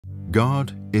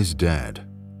God is dead.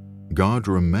 God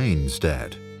remains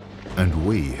dead, and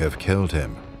we have killed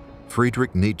him,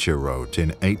 Friedrich Nietzsche wrote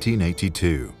in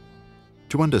 1882.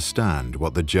 To understand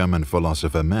what the German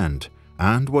philosopher meant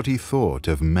and what he thought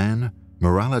of men,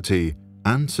 morality,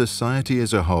 and society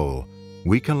as a whole,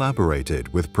 we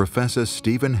collaborated with Professor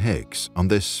Stephen Hicks on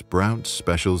this Sprout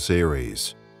special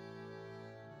series.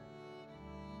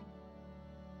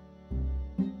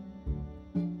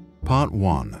 Part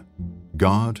 1.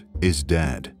 God is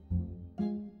dead.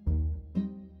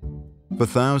 For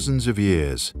thousands of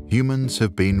years, humans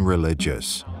have been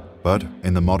religious, but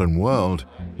in the modern world,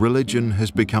 religion has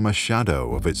become a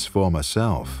shadow of its former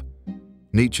self.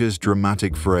 Nietzsche's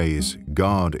dramatic phrase,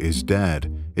 "God is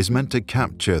dead," is meant to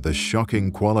capture the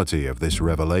shocking quality of this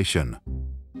revelation.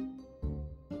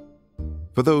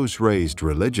 For those raised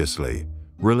religiously,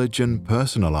 religion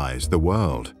personalized the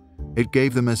world. It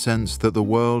gave them a sense that the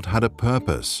world had a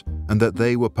purpose and that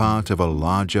they were part of a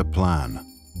larger plan.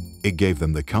 It gave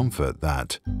them the comfort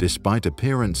that, despite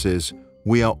appearances,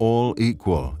 we are all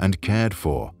equal and cared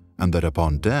for, and that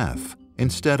upon death,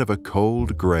 instead of a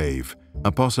cold grave,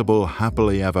 a possible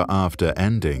happily ever after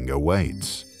ending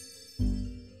awaits.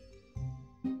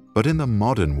 But in the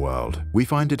modern world, we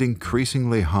find it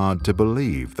increasingly hard to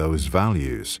believe those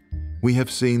values. We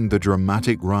have seen the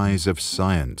dramatic rise of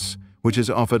science, which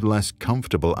has offered less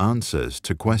comfortable answers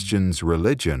to questions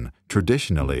religion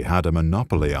traditionally had a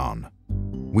monopoly on.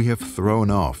 We have thrown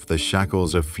off the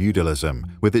shackles of feudalism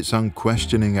with its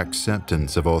unquestioning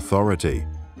acceptance of authority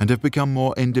and have become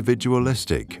more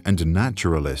individualistic and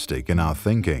naturalistic in our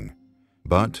thinking.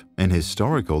 But in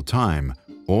historical time,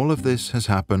 all of this has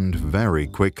happened very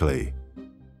quickly.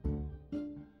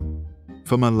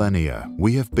 For millennia,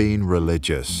 we have been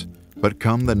religious, but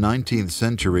come the 19th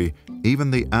century,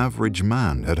 even the average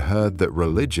man had heard that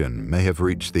religion may have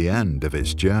reached the end of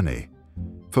its journey.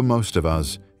 For most of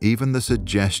us, even the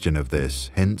suggestion of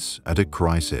this hints at a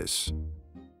crisis.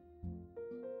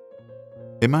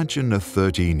 Imagine a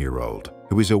 13-year-old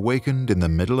who is awakened in the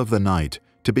middle of the night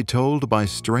to be told by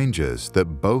strangers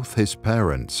that both his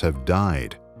parents have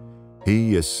died.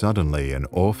 He is suddenly an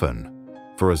orphan.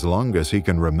 For as long as he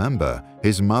can remember,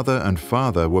 his mother and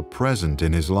father were present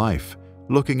in his life,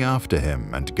 looking after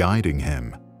him and guiding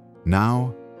him.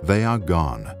 Now they are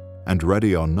gone, and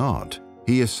ready or not,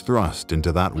 he is thrust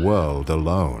into that world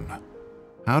alone.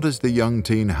 How does the young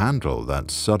teen handle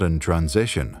that sudden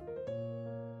transition?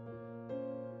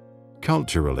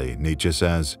 Culturally, Nietzsche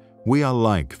says, we are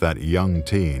like that young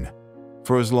teen.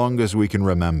 For as long as we can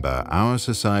remember, our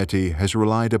society has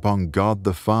relied upon God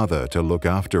the Father to look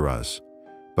after us.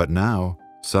 But now,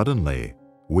 suddenly,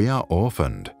 we are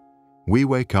orphaned. We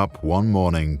wake up one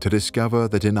morning to discover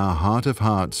that in our heart of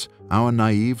hearts, our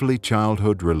naively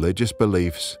childhood religious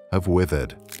beliefs have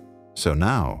withered. So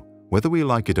now, whether we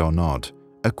like it or not,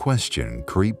 a question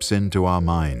creeps into our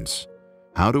minds.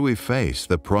 How do we face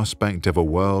the prospect of a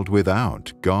world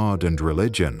without God and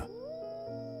religion?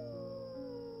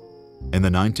 In the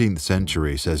 19th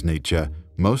century, says Nietzsche,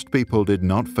 most people did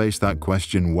not face that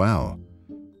question well.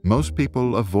 Most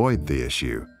people avoid the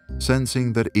issue,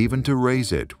 sensing that even to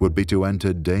raise it would be to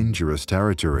enter dangerous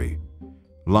territory.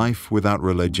 Life without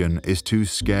religion is too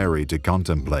scary to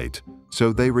contemplate,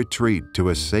 so they retreat to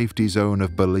a safety zone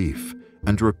of belief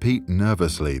and repeat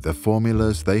nervously the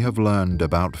formulas they have learned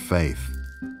about faith.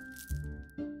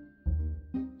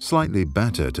 Slightly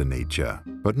better to Nietzsche,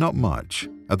 but not much,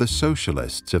 are the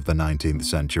socialists of the 19th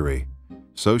century.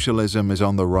 Socialism is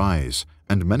on the rise,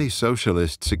 and many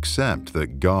socialists accept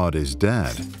that God is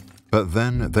dead. But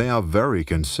then they are very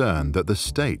concerned that the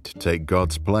state take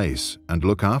God's place and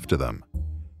look after them.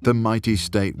 The mighty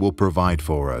state will provide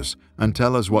for us and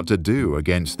tell us what to do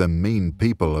against the mean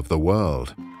people of the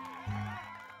world.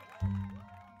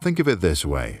 Think of it this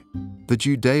way. The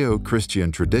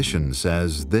Judeo-Christian tradition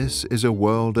says this is a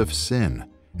world of sin,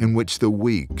 in which the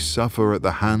weak suffer at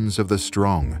the hands of the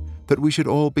strong, that we should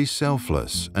all be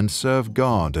selfless and serve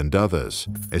God and others,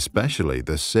 especially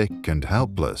the sick and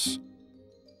helpless.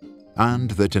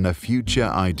 And that in a future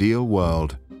ideal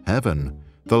world, heaven,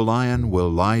 the lion will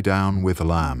lie down with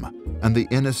lamb, and the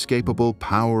inescapable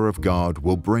power of God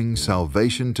will bring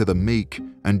salvation to the meek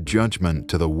and judgment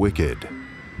to the wicked.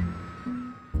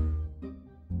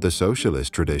 The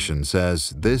socialist tradition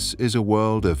says this is a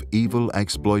world of evil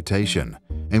exploitation,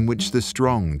 in which the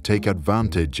strong take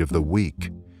advantage of the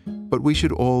weak. But we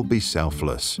should all be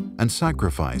selfless and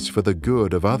sacrifice for the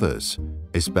good of others,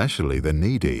 especially the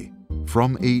needy,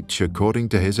 from each according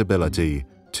to his ability,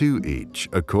 to each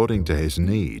according to his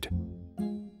need.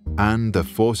 and the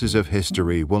forces of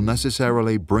history will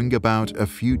necessarily bring about a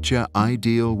future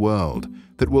ideal world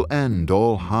that will end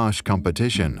all harsh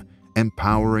competition,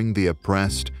 empowering the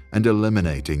oppressed and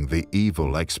eliminating the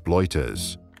evil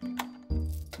exploiters.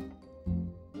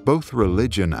 Both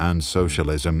religion and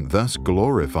socialism thus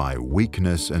glorify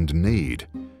weakness and need.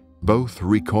 Both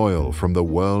recoil from the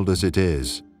world as it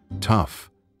is,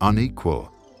 tough,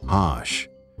 unequal, harsh.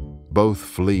 Both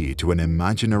flee to an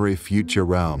imaginary future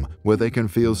realm where they can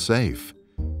feel safe.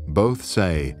 Both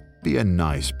say, be a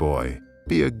nice boy,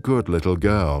 be a good little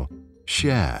girl,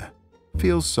 share,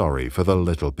 feel sorry for the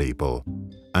little people.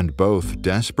 And both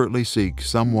desperately seek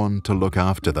someone to look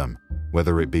after them,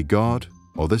 whether it be God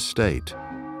or the state.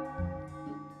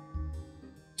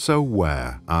 So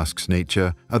where, asks Nietzsche,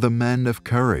 are the men of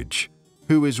courage?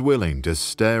 Who is willing to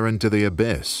stare into the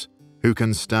abyss? Who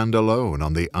can stand alone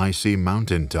on the icy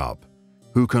mountaintop?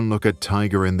 Who can look a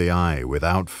tiger in the eye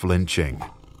without flinching?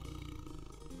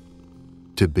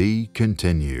 To be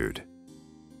continued.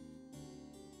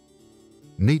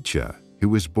 Nietzsche, who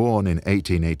was born in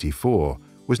 1884,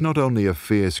 was not only a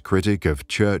fierce critic of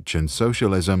church and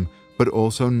socialism, but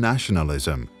also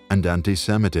nationalism and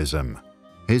anti-Semitism.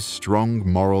 His strong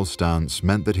moral stance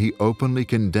meant that he openly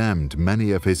condemned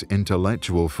many of his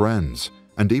intellectual friends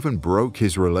and even broke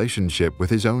his relationship with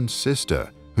his own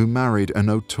sister, who married a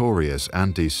notorious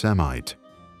anti-Semite.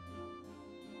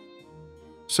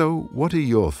 So, what are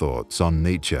your thoughts on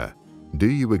Nietzsche? Do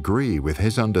you agree with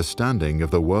his understanding of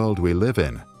the world we live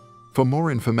in? For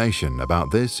more information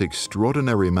about this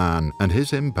extraordinary man and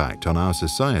his impact on our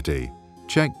society,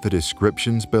 check the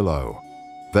descriptions below.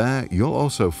 There you'll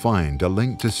also find a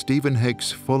link to Stephen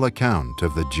Hicks' full account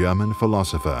of the German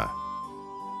philosopher.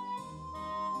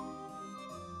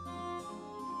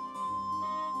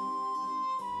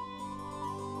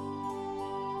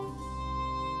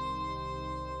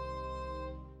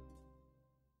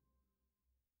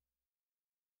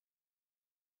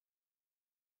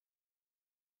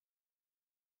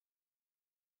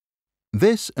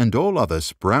 This and all other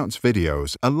Sprouts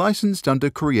videos are licensed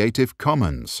under Creative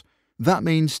Commons. That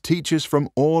means teachers from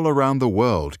all around the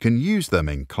world can use them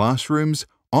in classrooms,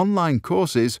 online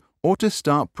courses, or to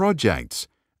start projects.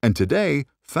 And today,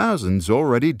 thousands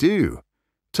already do.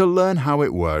 To learn how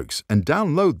it works and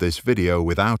download this video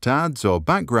without ads or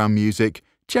background music,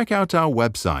 check out our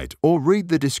website or read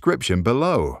the description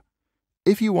below.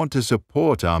 If you want to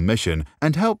support our mission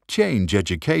and help change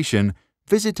education,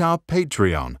 visit our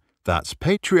Patreon. That's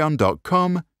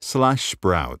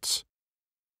patreon.com/sprouts.